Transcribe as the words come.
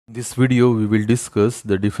In this video, we will discuss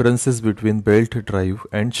the differences between belt drive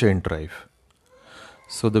and chain drive.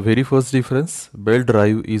 So the very first difference, belt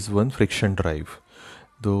drive is one friction drive.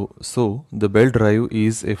 The belt drive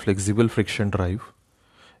is a flexible friction drive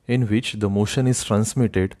in which the motion is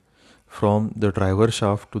transmitted from the driver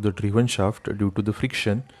shaft to the driven shaft due to the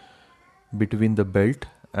friction between the belt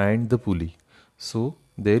and the pulley. So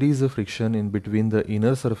there is a friction in between the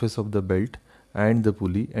inner surface of the belt and the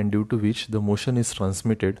pulley, and due to which the motion is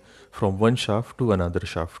transmitted from one shaft to another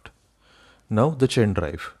shaft. Now the chain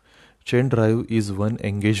drive. Chain drive is one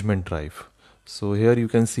engagement drive. So here you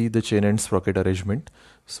can see the chain and sprocket arrangement.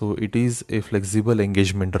 So it is a flexible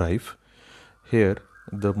engagement drive. Here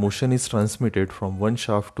the motion is transmitted from one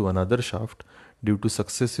shaft to another shaft due to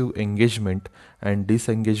successive engagement and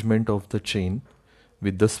disengagement of the chain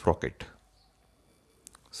with the sprocket.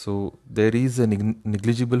 So there is a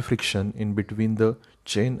negligible friction in between the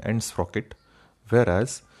chain and sprocket,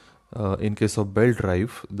 whereas in case of belt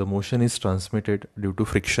drive, the motion is transmitted due to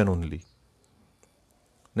friction only.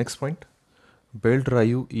 Next point, belt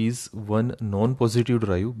drive is one non-positive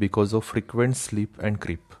drive because of frequent slip and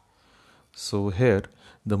creep. So here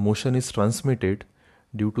the motion is transmitted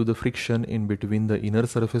due to the friction in between the inner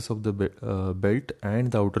surface of the belt and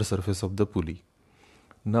the outer surface of the pulley.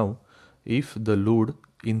 Now, if the load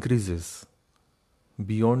increases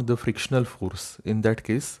beyond the frictional force, in that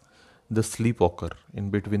case the slip occur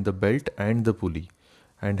in between the belt and the pulley,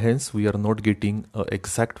 and hence we are not getting an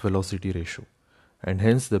exact velocity ratio, and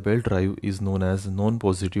hence the belt drive is known as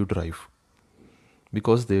non-positive drive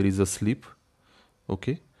because there is a slip.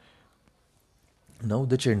 Okay. Now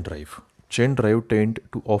the chain drive. Chain drive tend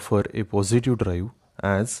to offer a positive drive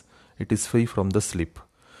as it is free from the slip.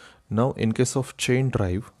 Now in case of chain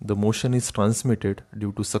drive, the motion is transmitted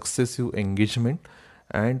due to successive engagement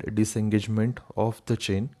and disengagement of the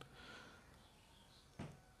chain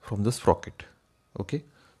from the sprocket. Okay,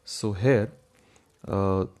 so here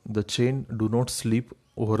the chain do not slip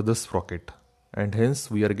over the sprocket, and hence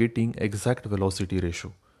we are getting exact velocity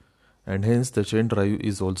ratio, and hence the chain drive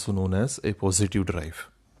is also known as a positive drive.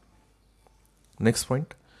 Next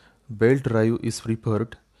point, belt drive is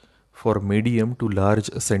preferred for medium to large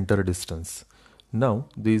center distance. Now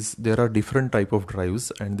there are different type of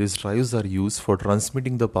drives, and these drives are used for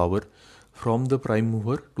transmitting the power from the prime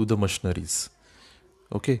mover to the machineries.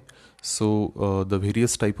 Okay, so the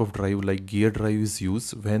various type of drive like gear drive is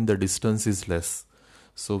used when the distance is less.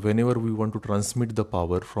 So whenever we want to transmit the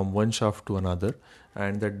power from one shaft to another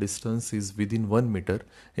and that distance is within 1 meter,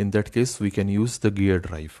 in that case we can use the gear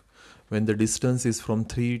drive. When the distance is from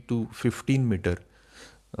 3 to 15 meter,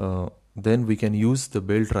 then we can use the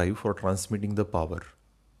belt drive for transmitting the power,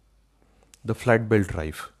 the flat belt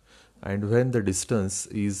drive. And when the distance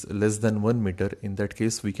is less than 1 meter, in that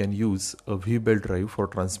case we can use a V belt drive for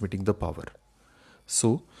transmitting the power.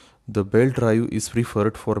 So the belt drive is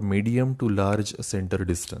preferred for medium to large center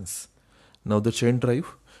distance. Now the chain drive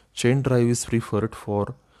is preferred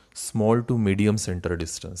for small to medium center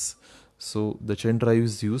distance. So the chain drive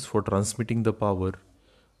is used for transmitting the power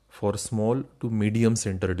for small to medium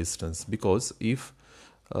center distance, because if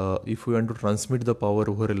we want to transmit the power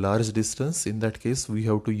over a large distance, in that case we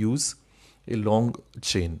have to use a long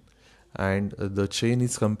chain, and the chain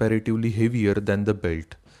is comparatively heavier than the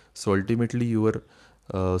belt. So ultimately your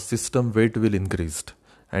system weight will increase,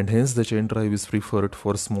 and hence the chain drive is preferred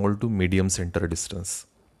for small to medium center distance.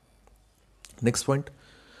 Next point,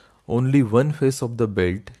 only one face of the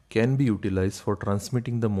belt can be utilized for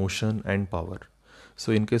transmitting the motion and power.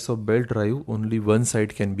 So in case of belt drive, only one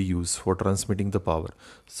side can be used for transmitting the power.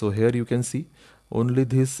 So here you can see only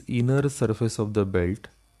this inner surface of the belt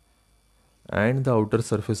and the outer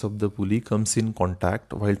surface of the pulley comes in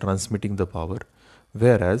contact while transmitting the power,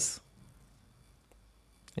 whereas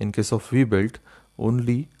in case of V belt,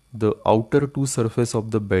 only the outer two surfaces of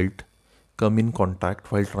the belt come in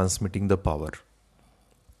contact while transmitting the power.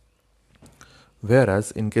 Whereas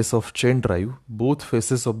in case of chain drive, both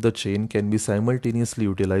faces of the chain can be simultaneously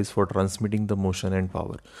utilized for transmitting the motion and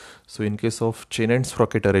power. So in case of chain and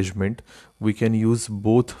sprocket arrangement, we can use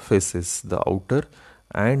both faces, the outer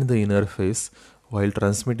and the inner face, while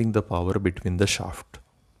transmitting the power between the shaft.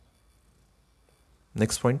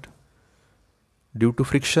 Next point, due to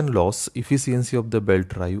friction loss, efficiency of the belt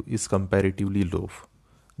drive is comparatively low,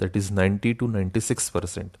 that is 90 to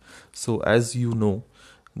 96%. So as you know,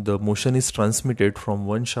 the motion is transmitted from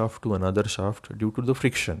one shaft to another shaft due to the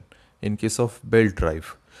friction in case of belt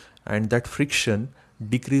drive, and that friction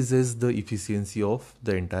decreases the efficiency of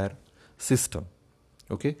the entire system.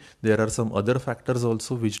 Okay, there are some other factors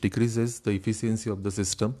also which decreases the efficiency of the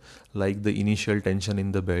system, like the initial tension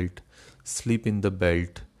in the belt, slip in the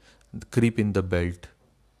belt, creep in the belt.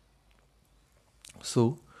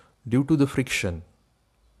 So due to the friction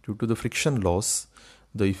loss,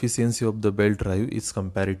 the efficiency of the belt drive is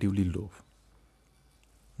comparatively low.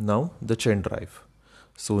 Now the chain drive.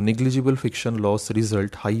 So negligible friction loss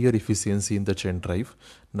result higher efficiency in the chain drive,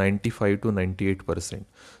 95 to 98%.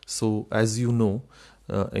 So as you know,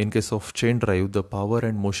 in case of chain drive, the power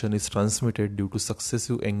and motion is transmitted due to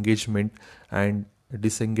successive engagement and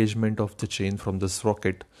disengagement of the chain from the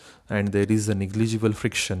sprocket, and there is a negligible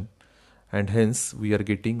friction, and hence we are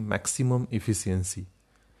getting maximum efficiency,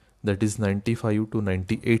 that is 95 to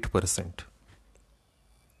 98%.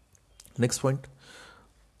 Next point,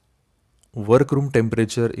 workroom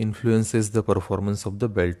temperature influences the performance of the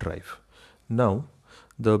belt drive. Now,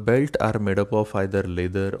 the belt are made up of either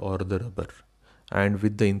leather or the rubber, and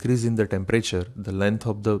with the increase in the temperature, the length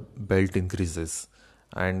of the belt increases,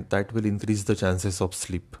 and that will increase the chances of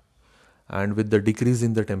slip. And with the decrease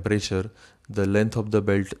in the temperature, the length of the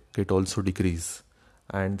belt get also decrease,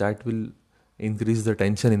 and that will increase the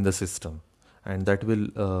tension in the system, and that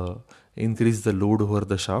will increase the load over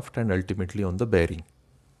the shaft and ultimately on the bearing.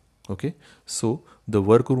 Okay, so the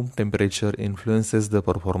workroom temperature influences the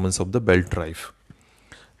performance of the belt drive.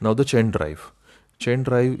 Now the chain drive. Chain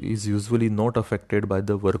drive is usually not affected by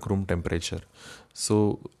the workroom temperature.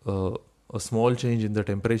 So a small change in the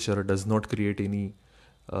temperature does not create any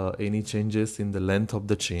changes in the length of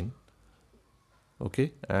the chain.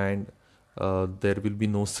 Okay, and there will be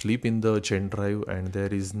no slip in the chain drive, and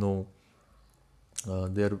there is no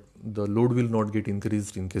the load will not get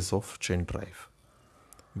increased in case of chain drive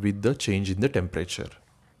with the change in the temperature.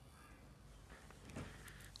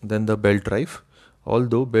 Then the belt drive.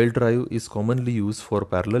 Although belt drive is commonly used for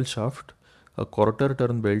parallel shaft, a quarter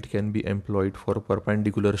turn belt can be employed for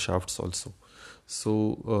perpendicular shafts also.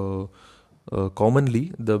 So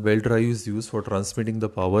commonly the belt drive is used for transmitting the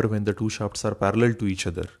power when the two shafts are parallel to each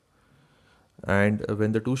other. And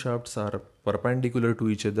when the two shafts are perpendicular to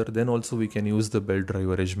each other, then also we can use the belt drive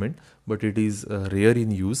arrangement, but it is rare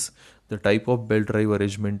in use. The type of belt drive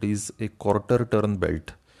arrangement is a quarter turn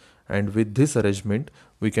belt, and with this arrangement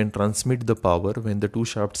we can transmit the power when the two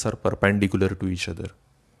shafts are perpendicular to each other.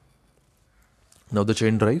 Now the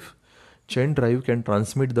chain drive. Chain drive can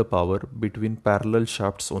transmit the power between parallel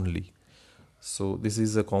shafts only. So this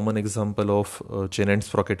is a common example of chain and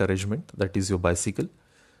sprocket arrangement, that is your bicycle.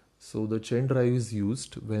 So the chain drive is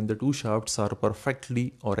used when the two shafts are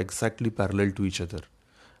perfectly or exactly parallel to each other,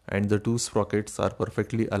 and the two sprockets are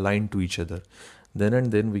perfectly aligned to each other. Then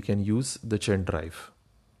and then we can use the chain drive.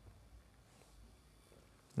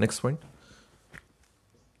 Next point.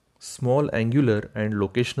 Small angular and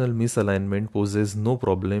locational misalignment poses no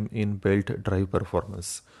problem in belt drive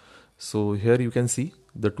performance. So here you can see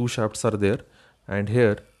the two shafts are there, and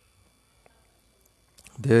here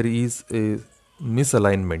there is a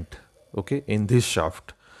misalignment, okay, in this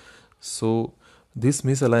shaft. So this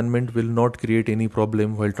misalignment will not create any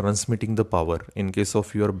problem while transmitting the power in case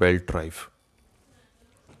of your belt drive.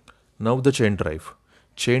 Now the chain drive.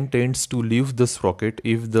 Chain tends to leave the sprocket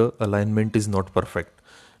if the alignment is not perfect.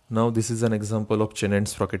 Now this is an example of chain and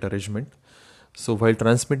sprocket arrangement. So while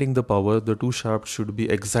transmitting the power, the two shafts should be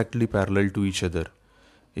exactly parallel to each other.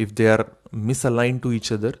 If they are misaligned to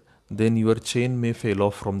each other, then your chain may fail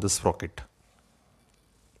off from the sprocket.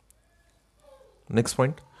 Next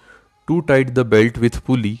point. To tight the belt with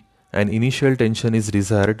pulley, an initial tension is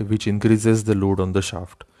desired which increases the load on the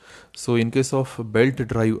shaft. So in case of belt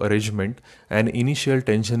drive arrangement, an initial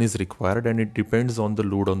tension is required, and it depends on the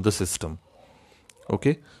load on the system.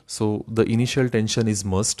 Okay, so the initial tension is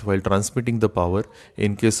must while transmitting the power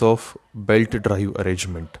in case of belt drive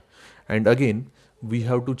arrangement. And again, we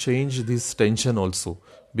have to change this tension also,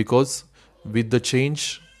 because with the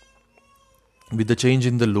change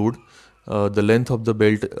in the load, the length of the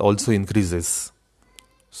belt also increases.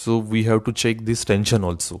 So we have to check this tension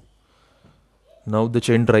also. Now the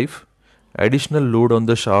chain drive. Additional load on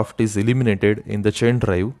the shaft is eliminated in the chain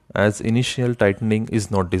drive as initial tightening is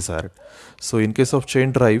not desired. So in case of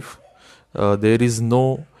chain drive, there is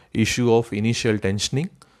no issue of initial tensioning.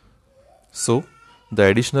 So the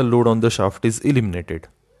additional load on the shaft is eliminated.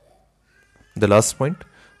 The last point,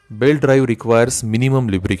 belt drive requires minimum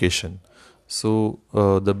lubrication. So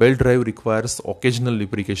the belt drive requires occasional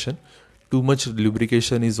lubrication. Too much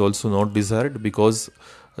lubrication is also not desired because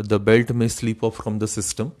the belt may slip off from the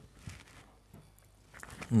system.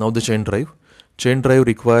 Now the chain drive. Chain drive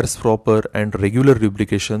requires proper and regular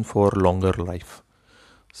lubrication for longer life.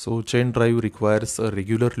 So chain drive requires a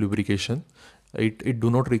regular lubrication, it do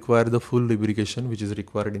not require the full lubrication which is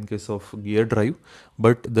required in case of gear drive,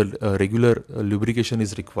 but the regular lubrication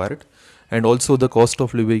is required. And also the cost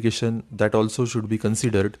of lubrication, that also should be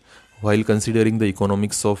considered while considering the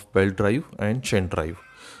economics of belt drive and chain drive.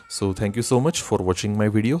 So thank you so much for watching my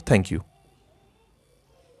video. Thank you.